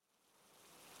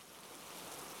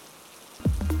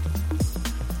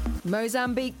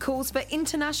Mozambique calls for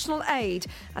international aid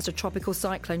as a tropical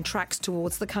cyclone tracks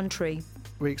towards the country.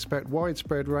 We expect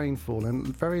widespread rainfall and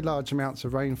very large amounts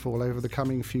of rainfall over the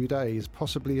coming few days,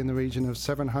 possibly in the region of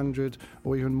 700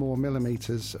 or even more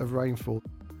millimetres of rainfall.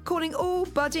 Calling all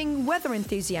budding weather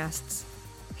enthusiasts.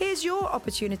 Here's your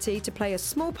opportunity to play a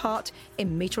small part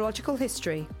in meteorological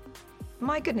history.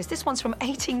 My goodness, this one's from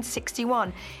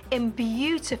 1861 in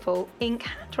beautiful ink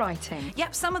handwriting.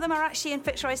 Yep, some of them are actually in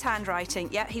Fitzroy's handwriting.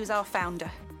 Yeah, he was our founder.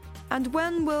 And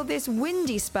when will this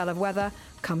windy spell of weather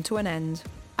come to an end?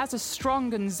 As a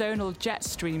strong and zonal jet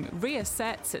stream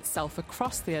reasserts itself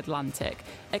across the Atlantic,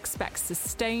 expect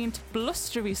sustained,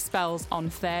 blustery spells on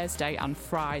Thursday and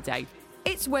Friday.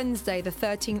 It's Wednesday, the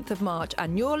 13th of March,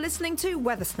 and you're listening to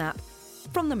Weather Snap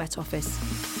from the Met Office.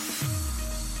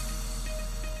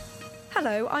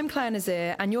 Hello, I'm Claire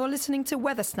Nazir, and you're listening to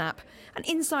Weather Snap, an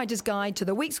insider's guide to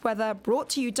the week's weather brought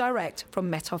to you direct from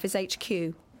Met Office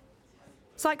HQ.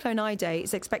 Cyclone Idai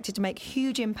is expected to make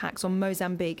huge impacts on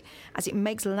Mozambique as it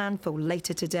makes landfall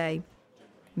later today.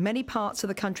 Many parts of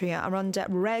the country are under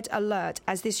red alert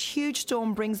as this huge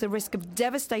storm brings the risk of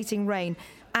devastating rain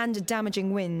and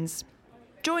damaging winds.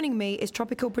 Joining me is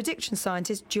tropical prediction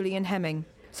scientist Julian Hemming.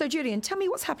 So Julian, tell me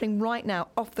what's happening right now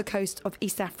off the coast of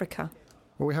East Africa.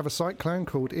 Well, we have a cyclone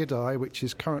called Idai, which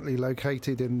is currently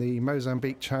located in the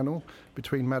Mozambique Channel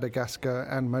between Madagascar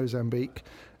and Mozambique.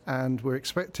 And we're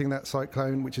expecting that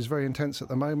cyclone, which is very intense at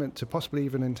the moment, to possibly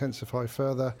even intensify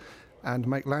further and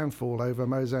make landfall over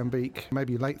Mozambique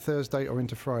maybe late Thursday or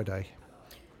into Friday.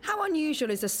 How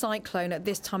unusual is a cyclone at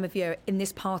this time of year in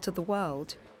this part of the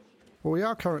world? Well, we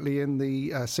are currently in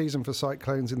the season for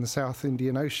cyclones in the South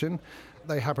Indian Ocean.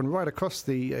 They happen right across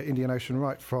the Indian Ocean,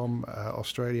 right from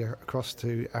Australia across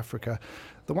to Africa.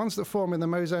 The ones that form in the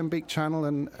Mozambique Channel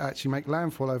and actually make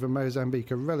landfall over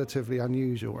Mozambique are relatively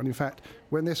unusual. And in fact,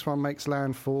 when this one makes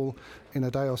landfall in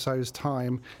a day or so's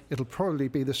time, it'll probably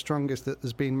be the strongest that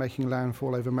has been making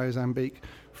landfall over Mozambique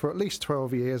for at least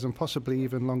 12 years and possibly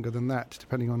even longer than that,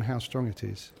 depending on how strong it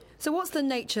is. So what's the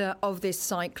nature of this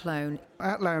cyclone?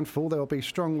 At landfall, there will be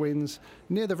strong winds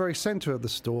near the very centre of the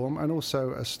storm and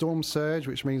also a storm surge,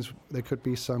 which means there could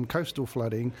be some coastal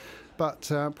flooding. But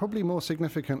probably more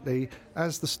significantly,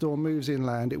 as the storm moves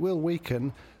inland, it will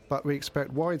weaken, but we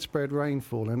expect widespread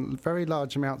rainfall and very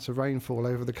large amounts of rainfall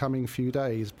over the coming few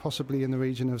days, possibly in the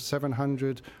region of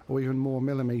 700 or even more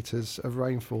millimetres of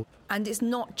rainfall. And it's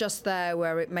not just there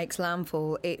where it makes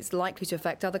landfall, it's likely to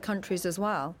affect other countries as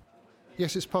well.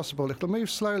 Yes, it's possible. It'll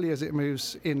move slowly as it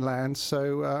moves inland,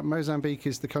 so Mozambique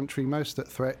is the country most at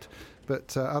threat,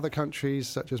 but other countries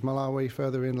such as Malawi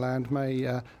further inland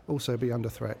may also be under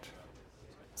threat.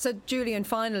 So Julian,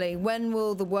 finally, when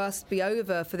will the worst be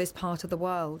over for this part of the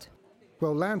world?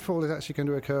 Well, landfall is actually going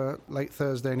to occur late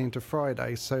Thursday and into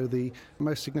Friday, so the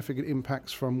most significant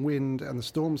impacts from wind and the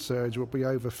storm surge will be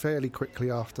over fairly quickly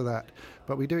after that.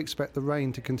 But we do expect the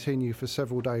rain to continue for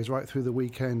several days, right through the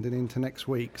weekend and into next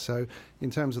week. So in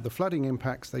terms of the flooding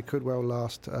impacts, they could well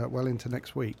last well into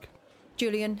next week.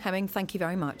 Julian Hemming, thank you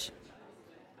very much.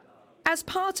 As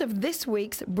part of this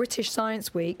week's British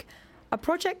Science Week, a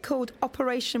project called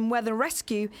Operation Weather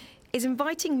Rescue is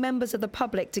inviting members of the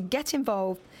public to get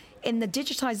involved in the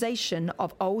digitisation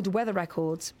of old weather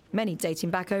records, many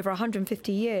dating back over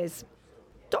 150 years.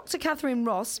 Dr. Catherine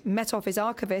Ross, Met Office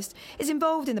archivist, is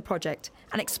involved in the project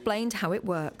and explained how it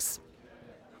works.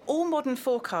 All modern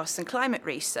forecasts and climate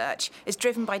research is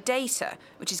driven by data,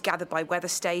 which is gathered by weather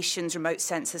stations, remote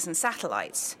sensors and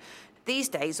satellites. These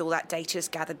days, all that data is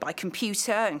gathered by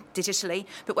computer and digitally,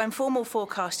 but when formal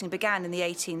forecasting began in the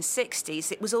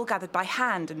 1860s, it was all gathered by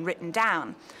hand and written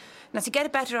down. Now, to get a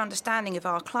better understanding of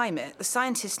our climate, the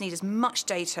scientists need as much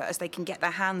data as they can get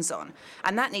their hands on,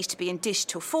 and that needs to be in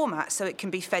digital format so it can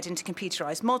be fed into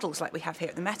computerised models like we have here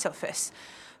at the Met Office.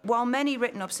 While many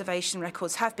written observation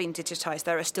records have been digitised,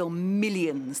 there are still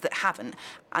millions that haven't,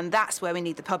 and that's where we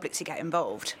need the public to get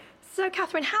involved. So,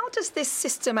 Catherine, how does this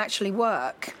system actually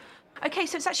work? OK,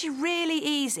 so it's actually really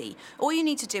easy. All you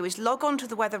need to do is log on to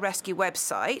the Weather Rescue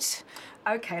website.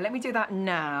 OK, let me do that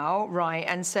now. Right,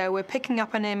 and so we're picking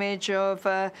up an image of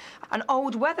an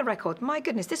old weather record. My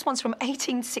goodness, this one's from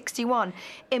 1861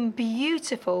 in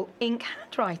beautiful ink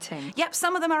handwriting. Yep,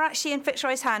 some of them are actually in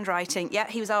Fitzroy's handwriting. Yeah,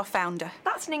 he was our founder.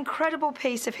 That's an incredible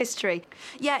piece of history.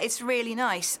 Yeah, it's really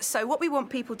nice. So what we want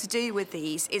people to do with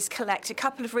these is collect a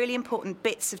couple of really important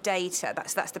bits of data.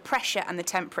 That's the pressure and the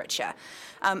temperature.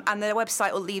 And the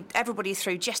website will lead everybody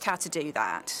through just how to do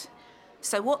that.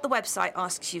 So what the website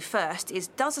asks you first is,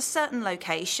 does a certain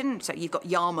location, so you've got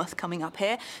Yarmouth coming up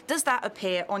here, does that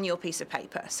appear on your piece of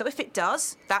paper? So if it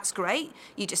does, that's great.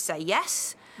 You just say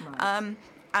yes. Right.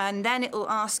 and then it will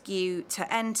ask you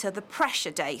to enter the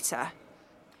pressure data.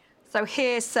 So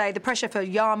here's, say, the pressure for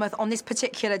Yarmouth on this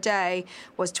particular day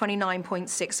was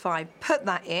 29.65. Put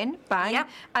that in, bang. Yep.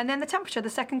 And then the temperature, the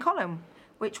second column,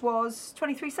 which was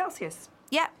 23 Celsius.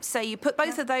 Yep, so you put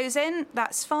both of those in,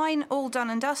 that's fine, all done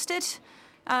and dusted.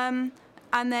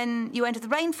 And then you enter the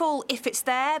rainfall. If it's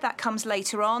there, that comes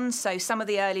later on. So some of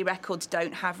the early records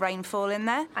don't have rainfall in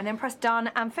there. And then press done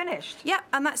and finished. Yeah,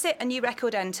 and that's it. A new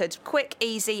record entered. Quick,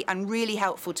 easy, and really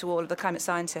helpful to all of the climate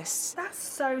scientists. That's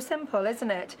so simple,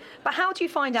 isn't it? But how do you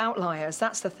find outliers?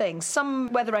 That's the thing. Some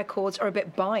weather records are a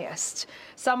bit biased.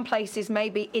 Some places may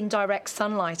be indirect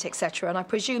sunlight, etc. And I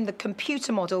presume the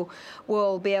computer model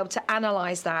will be able to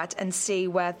analyse that and see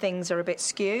where things are a bit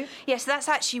skew. Yes, that's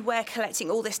actually where collecting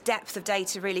all this depth of data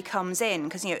really comes in,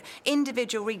 because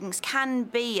individual readings can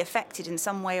be affected in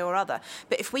some way or other,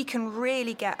 but if we can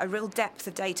really get a real depth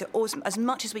of data, or as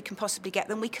much as we can possibly get,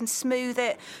 then we can smooth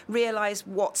it, realise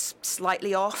what's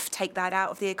slightly off, take that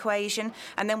out of the equation,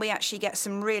 and then we actually get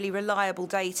some really reliable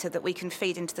data that we can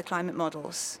feed into the climate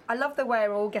models. I love the way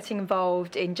we're all getting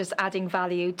involved in just adding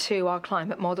value to our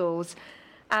climate models.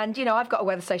 And, I've got a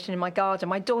weather station in my garden.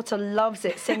 My daughter loves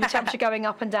it, seeing the temperature going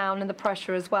up and down and the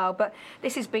pressure as well. But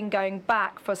this has been going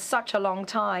back for such a long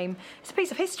time. It's a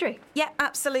piece of history. Yeah,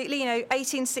 absolutely.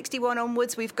 1861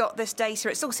 onwards, we've got this data.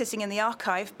 It's all sitting in the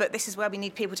archive, but this is where we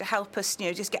need people to help us,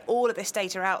 just get all of this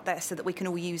data out there so that we can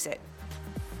all use it.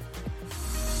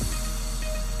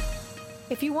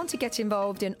 If you want to get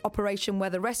involved in Operation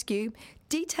Weather Rescue,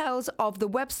 details of the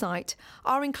website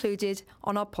are included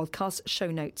on our podcast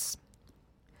show notes.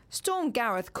 Storm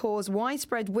Gareth caused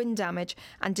widespread wind damage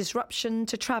and disruption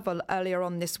to travel earlier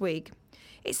on this week.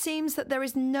 It seems that there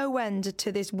is no end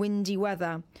to this windy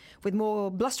weather, with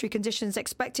more blustery conditions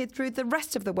expected through the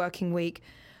rest of the working week.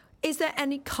 Is there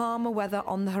any calmer weather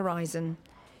on the horizon?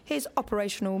 Here's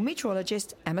operational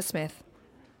meteorologist Emma Smith.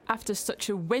 After such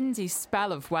a windy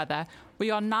spell of weather,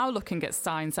 we are now looking at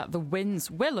signs that the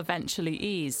winds will eventually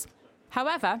ease.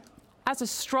 However, as a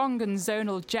strong and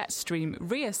zonal jet stream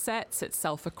reasserts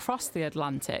itself across the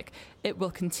Atlantic, it will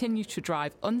continue to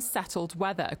drive unsettled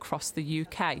weather across the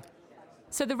UK.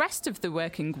 So the rest of the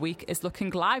working week is looking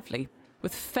lively,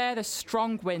 with further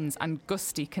strong winds and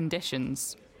gusty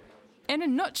conditions. In a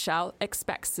nutshell,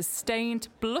 expect sustained,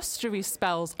 blustery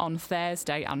spells on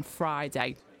Thursday and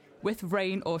Friday, with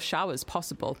rain or showers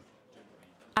possible.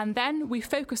 And then we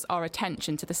focus our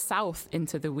attention to the south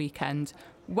into the weekend.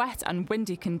 Wet and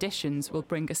windy conditions will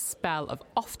bring a spell of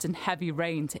often heavy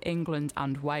rain to England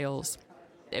and Wales.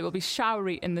 It will be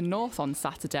showery in the north on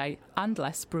Saturday and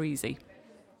less breezy.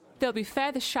 There'll be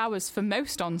further showers for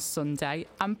most on Sunday,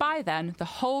 and by then the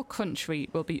whole country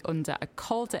will be under a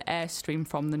colder airstream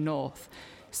from the north.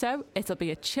 So it'll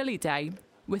be a chilly day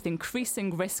with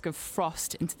increasing risk of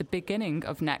frost into the beginning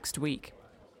of next week.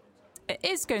 It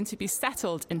is going to be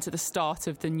settled into the start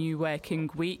of the new working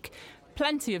week.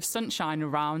 Plenty of sunshine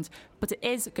around, but it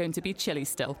is going to be chilly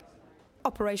still.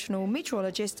 Operational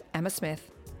meteorologist Emma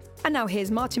Smith. And now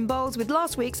here's Martin Bowles with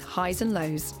last week's highs and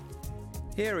lows.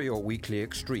 Here are your weekly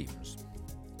extremes.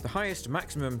 The highest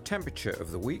maximum temperature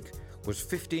of the week was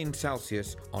 15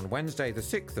 Celsius on Wednesday the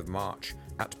 6th of March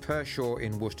at Pershaw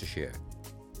in Worcestershire.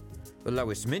 The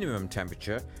lowest minimum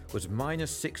temperature was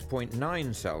minus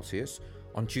 6.9 Celsius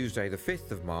on Tuesday the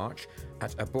 5th of March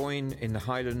at Aboyne in the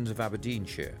Highlands of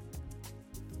Aberdeenshire.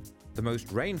 The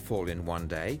most rainfall in one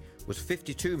day was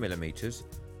 52 millimetres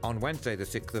on Wednesday the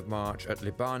 6th of March at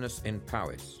Libanus in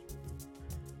Powys.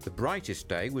 The brightest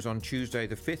day was on Tuesday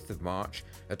the 5th of March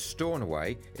at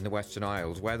Stornoway in the Western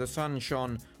Isles, where the sun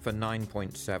shone for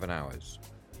 9.7 hours.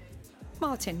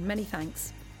 Martin, many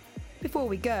thanks. Before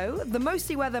we go, the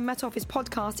Mostly Weather Met Office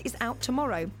podcast is out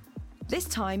tomorrow. This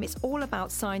time it's all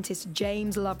about scientist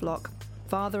James Lovelock,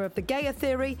 father of the Gaia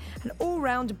theory and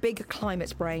all-round big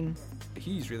climate brain.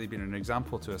 He's really been an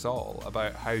example to us all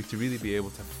about how to really be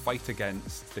able to fight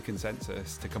against the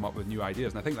consensus to come up with new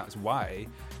ideas. And I think that's why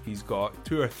he's got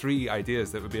 2 or 3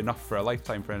 ideas that would be enough for a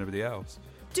lifetime for anybody else.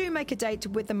 Do make a date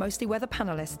with the Mostly Weather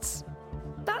panellists.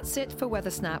 That's it for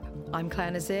Weather Snap. I'm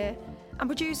Claire Nazir, and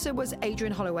producer was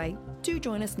Adrian Holloway. Do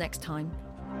join us next time.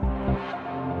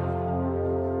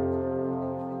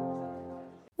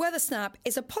 Weather Snap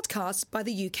is a podcast by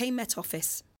the UK Met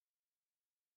Office.